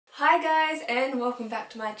Hi guys and welcome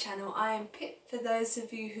back to my channel. I am Pip for those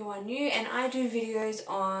of you who are new, and I do videos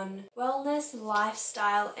on wellness,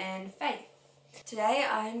 lifestyle and faith. Today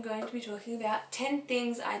I am going to be talking about 10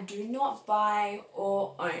 things I do not buy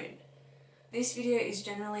or own. This video is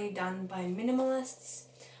generally done by minimalists.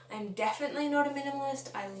 I'm definitely not a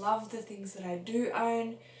minimalist. I love the things that I do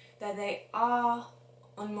own, though they are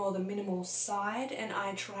on more the minimal side and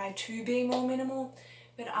I try to be more minimal.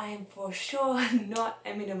 But I am for sure not a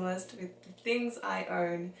minimalist with the things I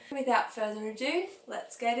own. Without further ado,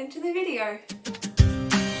 let's get into the video.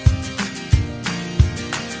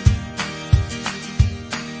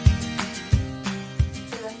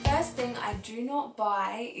 So the first thing I do not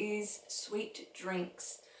buy is sweet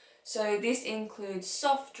drinks. So this includes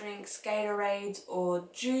soft drinks, Gatorades or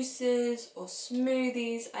juices or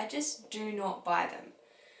smoothies. I just do not buy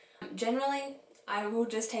them. Generally, I will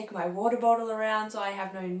just take my water bottle around, so I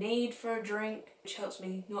have no need for a drink, which helps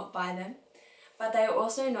me not buy them. But they are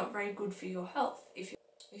also not very good for your health if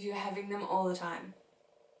you're having them all the time.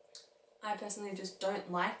 I personally just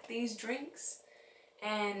don't like these drinks.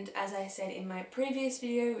 And as I said in my previous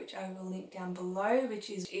video, which I will link down below, which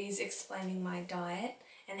is explaining my diet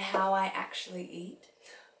and how I actually eat,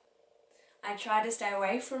 I try to stay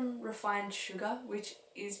away from refined sugar, which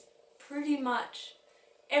is pretty much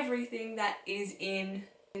everything that is in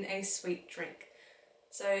a sweet drink.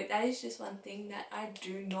 So that is just one thing that I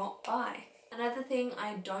do not buy. Another thing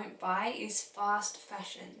I don't buy is fast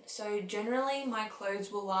fashion. So generally my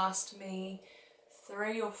clothes will last me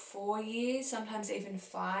 3 or 4 years, sometimes even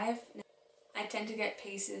 5. I tend to get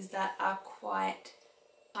pieces that are quite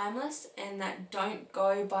timeless and that don't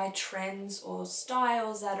go by trends or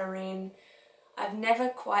styles that are in. I've never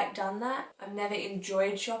quite done that. I've never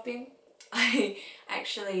enjoyed shopping. I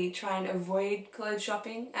actually try and avoid clothes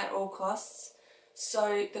shopping at all costs.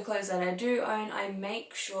 So the clothes that I do own, I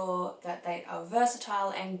make sure that they are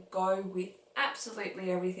versatile and go with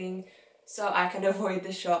absolutely everything, so I can avoid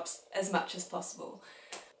the shops as much as possible.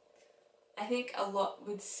 I think a lot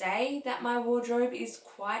would say that my wardrobe is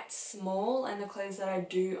quite small, and the clothes that I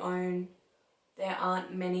do own, there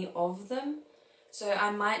aren't many of them. So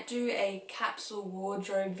I might do a capsule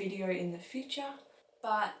wardrobe video in the future,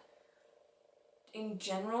 but in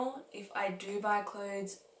general, if I do buy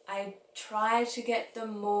clothes, I try to get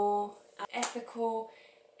them more ethical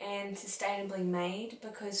and sustainably made,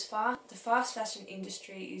 because the fast fashion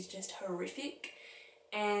industry is just horrific,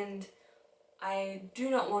 and I do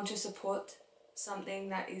not want to support something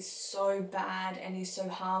that is so bad and is so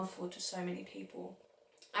harmful to so many people.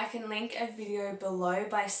 I can link a video below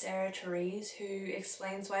by Sarah Therese who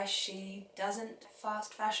explains why she doesn't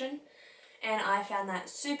fast fashion. And I found that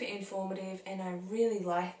super informative and I really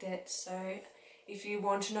liked it. So if you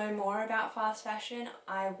want to know more about fast fashion,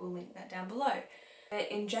 I will link that down below.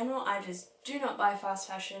 But in general, I just do not buy fast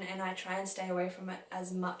fashion and I try and stay away from it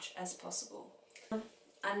as much as possible.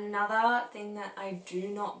 Another thing that I do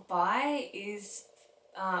not buy is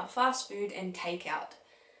fast food and takeout.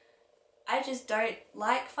 I just don't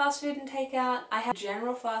like fast food and takeout. I have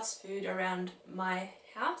general fast food around my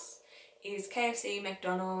house is KFC,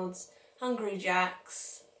 McDonald's, Hungry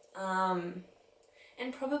Jack's, and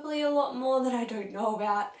probably a lot more that I don't know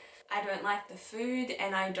about. I don't like the food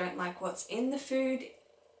and I don't like what's in the food.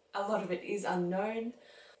 A lot of it is unknown.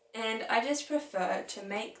 And I just prefer to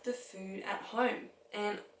make the food at home.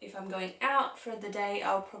 And if I'm going out for the day,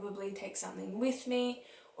 I'll probably take something with me,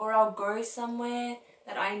 or I'll go somewhere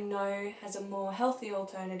that I know has a more healthy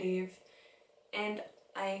alternative and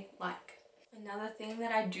I like. Another thing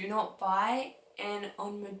that I do not buy, and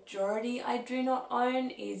on majority I do not own,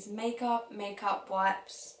 is makeup, makeup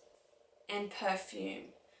wipes and perfume.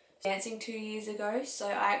 Dancing 2 years ago, so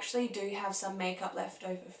I actually do have some makeup left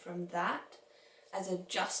over from that as a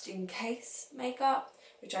just in case makeup,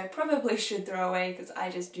 which I probably should throw away because I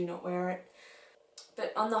just do not wear it.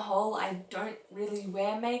 But on the whole, I don't really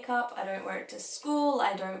wear makeup. I don't wear it to school,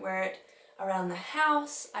 I don't wear it around the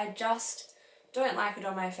house. I just don't like it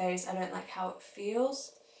on my face. I don't like how it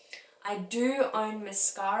feels. I do own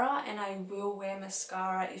mascara and I will wear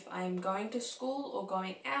mascara if I'm going to school or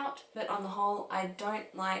going out, but on the whole I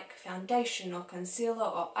don't like foundation or concealer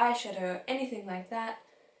or eyeshadow or anything like that.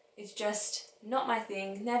 It's just not my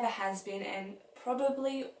thing, never has been and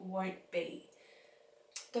probably won't be.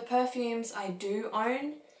 The perfumes I do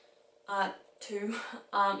own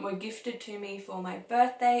were gifted to me for my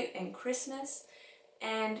birthday and Christmas,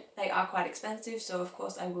 and they are quite expensive, so of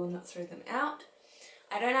course I will not throw them out.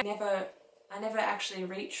 I never actually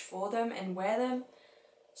reach for them and wear them,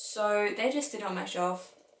 so they just sit on my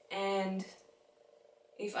shelf, and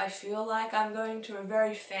if I feel like I'm going to a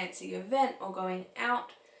very fancy event or going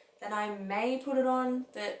out, then I may put it on,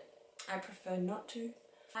 but I prefer not to.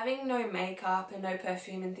 Having no makeup and no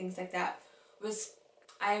perfume and things like that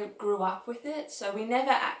I grew up with it, so we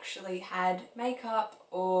never actually had makeup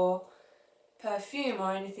or perfume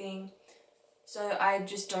or anything, so I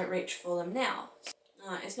just don't reach for them now.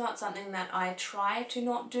 It's not something that I try to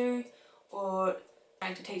not do or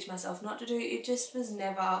trying to teach myself not to do, it just was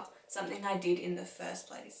never something I did in the first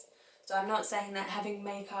place. So I'm not saying that having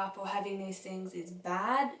makeup or having these things is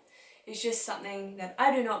bad, it's just something that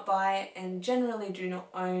I do not buy and generally do not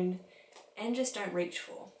own and just don't reach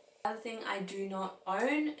for. Another thing I do not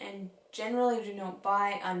own and generally do not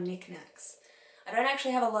buy are knickknacks. I don't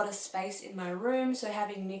actually have a lot of space in my room, so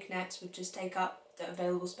having knickknacks would just take up the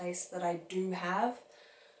available space that I do have.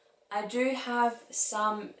 I do have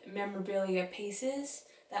some memorabilia pieces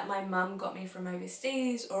that my mum got me from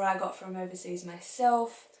overseas or I got from overseas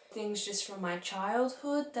myself. Things just from my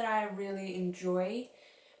childhood that I really enjoy.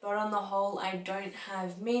 But on the whole, I don't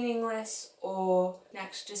have meaningless or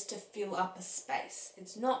knickknacks just to fill up a space.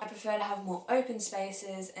 It's not. I prefer to have more open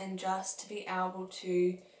spaces and just to be able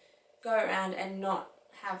to go around and not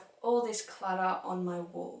have all this clutter on my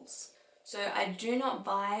walls. So I do not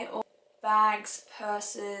buy all bags,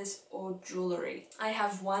 purses or jewellery. I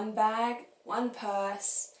have one bag, one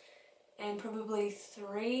purse and probably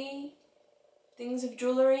 3 things of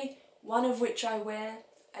jewellery, one of which I wear.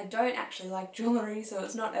 I don't actually like jewellery, so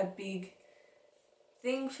it's not a big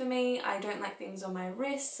thing for me. I don't like things on my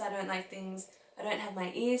wrists, I don't have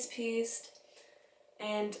my ears pierced,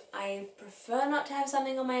 and I prefer not to have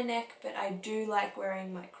something on my neck, but I do like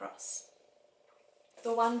wearing my cross.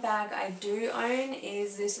 The one bag I do own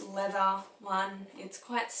is this leather one. It's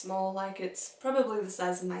quite small, like it's probably the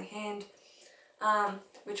size of my hand,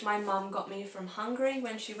 which my mum got me from Hungary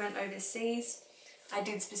when she went overseas. I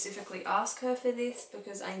did specifically ask her for this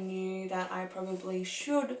because I knew that I probably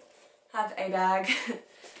should have a bag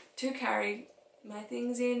to carry my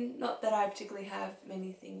things in. Not that I particularly have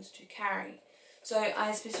many things to carry. So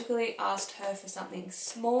I specifically asked her for something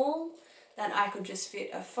small that I could just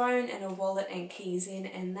fit a phone and a wallet and keys in,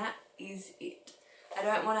 and that is it. I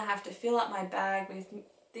don't want to have to fill up my bag with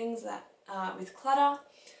things that with clutter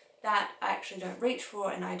that I actually don't reach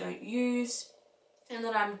for and I don't use, and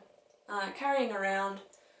that I'm carrying around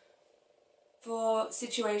for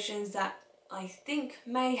situations that I think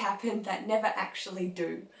may happen that never actually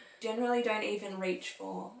do. Generally don't even reach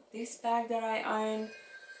for this bag that I own,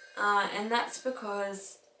 and that's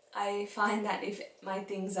because I find that if my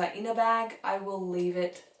things are in a bag, I will leave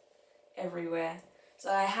it everywhere.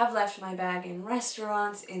 So I have left my bag in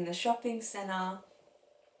restaurants, in the shopping centre,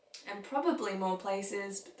 and probably more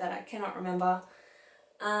places that I cannot remember.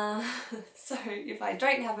 So if I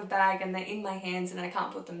don't have a bag and they're in my hands and I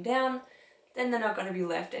can't put them down, then they're not going to be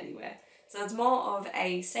left anywhere. So it's more of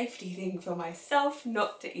a safety thing for myself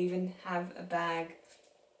not to even have a bag.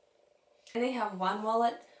 I only have one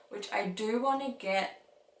wallet, which I do want to get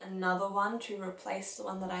another one to replace the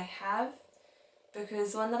one that I have,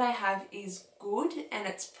 because the one that I have is good and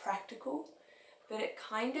it's practical, but it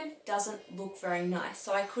kind of doesn't look very nice.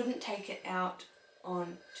 So I couldn't take it out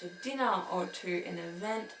on to dinner or to an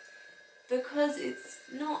event because it's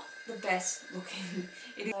not the best looking.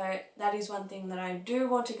 So that is one thing that I do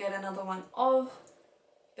want to get another one of,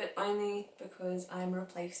 but only because I'm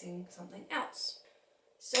replacing something else.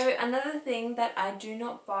 So another thing that I do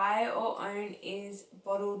not buy or own is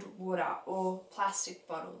bottled water or plastic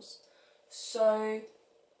bottles. So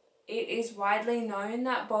it is widely known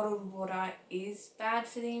that bottled water is bad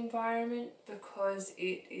for the environment because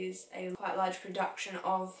it is a quite large production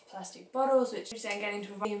of plastic bottles, which then get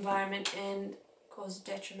into the environment and cause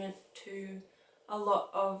detriment to a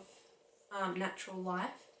lot of natural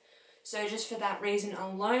life. So just for that reason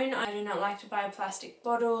alone, I do not like to buy plastic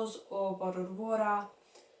bottles or bottled water.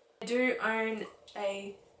 I do own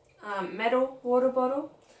a metal water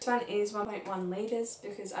bottle. This one is 1.1 litres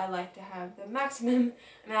because I like to have the maximum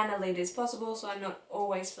amount of litres possible, so I'm not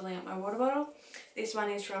always filling up my water bottle. This one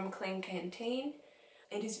is from Clean Canteen.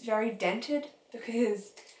 It is very dented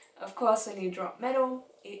because of course when you drop metal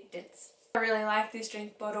it dents. I really like this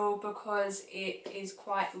drink bottle because it is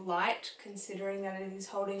quite light considering that it is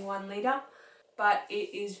holding 1 litre, but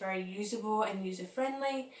it is very usable and user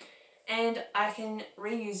friendly, and I can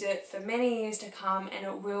reuse it for many years to come and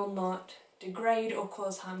it will not degrade or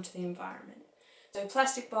cause harm to the environment. So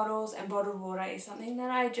plastic bottles and bottled water is something that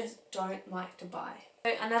I just don't like to buy.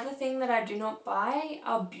 So another thing that I do not buy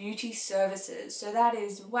are beauty services. So that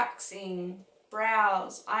is waxing,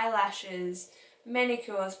 brows, eyelashes,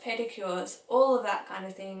 manicures, pedicures, all of that kind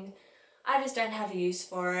of thing. I just don't have a use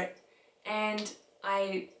for it, and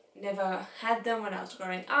I never had them when I was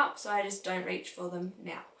growing up, so I just don't reach for them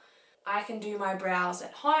now. I can do my brows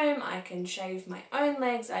at home, I can shave my own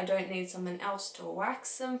legs, I don't need someone else to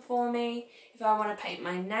wax them for me. If I want to paint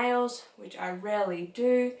my nails, which I rarely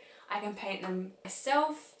do, I can paint them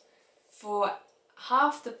myself for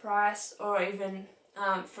half the price, or even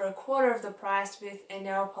for a quarter of the price, with a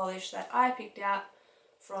nail polish that I picked out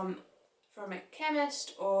from a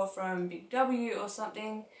chemist or from Big W or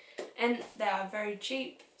something, and they are very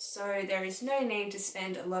cheap, so there is no need to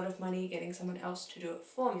spend a lot of money getting someone else to do it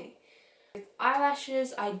for me. With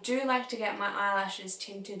eyelashes, I do like to get my eyelashes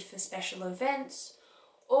tinted for special events,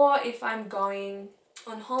 or if I'm going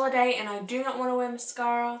on holiday and I do not want to wear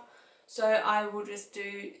mascara, so I will just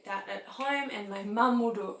do that at home and my mum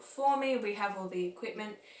will do it for me. We have all the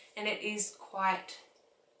equipment and it is quite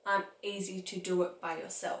easy to do it by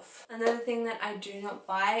yourself. Another thing that I do not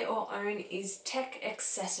buy or own is tech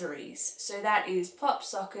accessories. So that is pop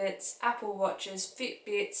sockets, Apple Watches,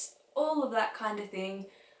 Fitbits, all of that kind of thing.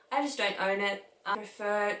 I just don't own it. I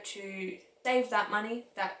prefer to save that money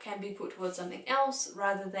that can be put towards something else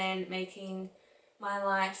rather than making my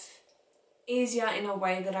life easier in a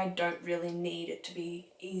way that I don't really need it to be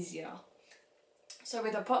easier. So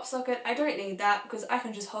with a pop socket, I don't need that because I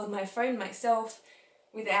can just hold my phone myself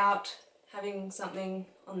without having something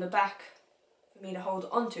on the back for me to hold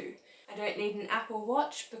onto. I don't need an Apple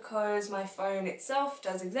Watch because my phone itself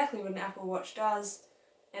does exactly what an Apple Watch does,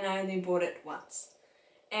 and I only bought it once.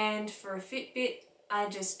 And for a Fitbit, I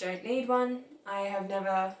just don't need one. I have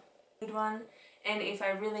never needed one, and if I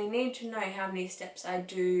really need to know how many steps I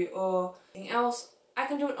do or anything else, I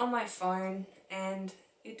can do it on my phone and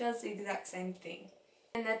it does the exact same thing.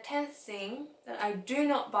 And the 10th thing that I do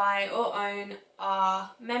not buy or own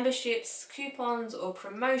are memberships, coupons or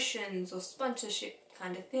promotions or sponsorship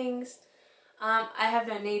kind of things. I have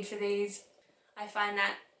no need for these. I find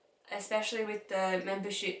that especially with the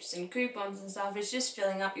memberships and coupons and stuff, it's just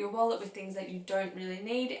filling up your wallet with things that you don't really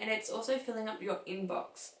need, and it's also filling up your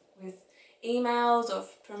inbox with emails of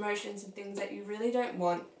promotions and things that you really don't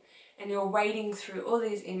want, and you're wading through all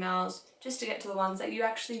these emails just to get to the ones that you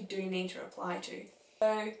actually do need to reply to.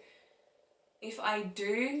 So if I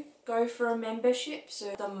do go for a membership,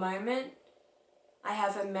 so at the moment I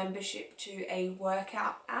have a membership to a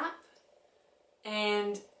workout app,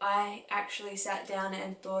 and I actually sat down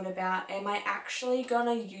and thought about, am I actually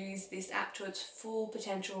gonna use this app to its full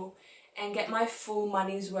potential and get my full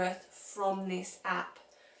money's worth from this app?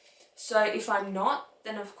 So if I'm not,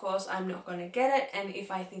 then of course I'm not going to get it, and if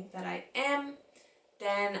I think that I am,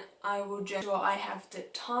 then I will just ensure I have the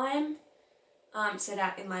time set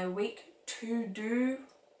out in my week to do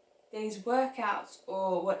these workouts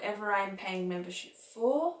or whatever I'm paying membership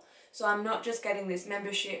for. So I'm not just getting this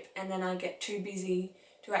membership and then I get too busy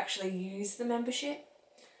to actually use the membership.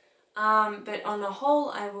 But on the whole,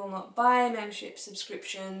 I will not buy membership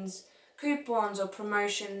subscriptions, coupons or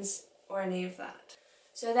promotions or any of that.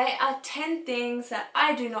 So they are 10 things that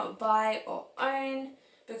I do not buy or own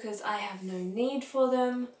because I have no need for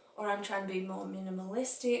them, or I'm trying to be more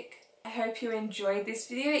minimalistic. I hope you enjoyed this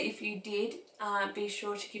video. If you did, be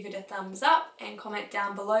sure to give it a thumbs up and comment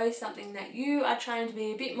down below something that you are trying to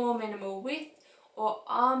be a bit more minimal with or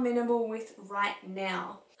are minimal with right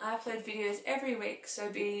now. I upload videos every week,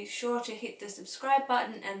 so be sure to hit the subscribe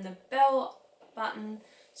button and the bell button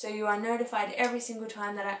so you are notified every single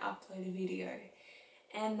time that I upload a video.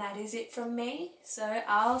 And that is it from me, so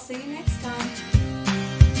I'll see you next time.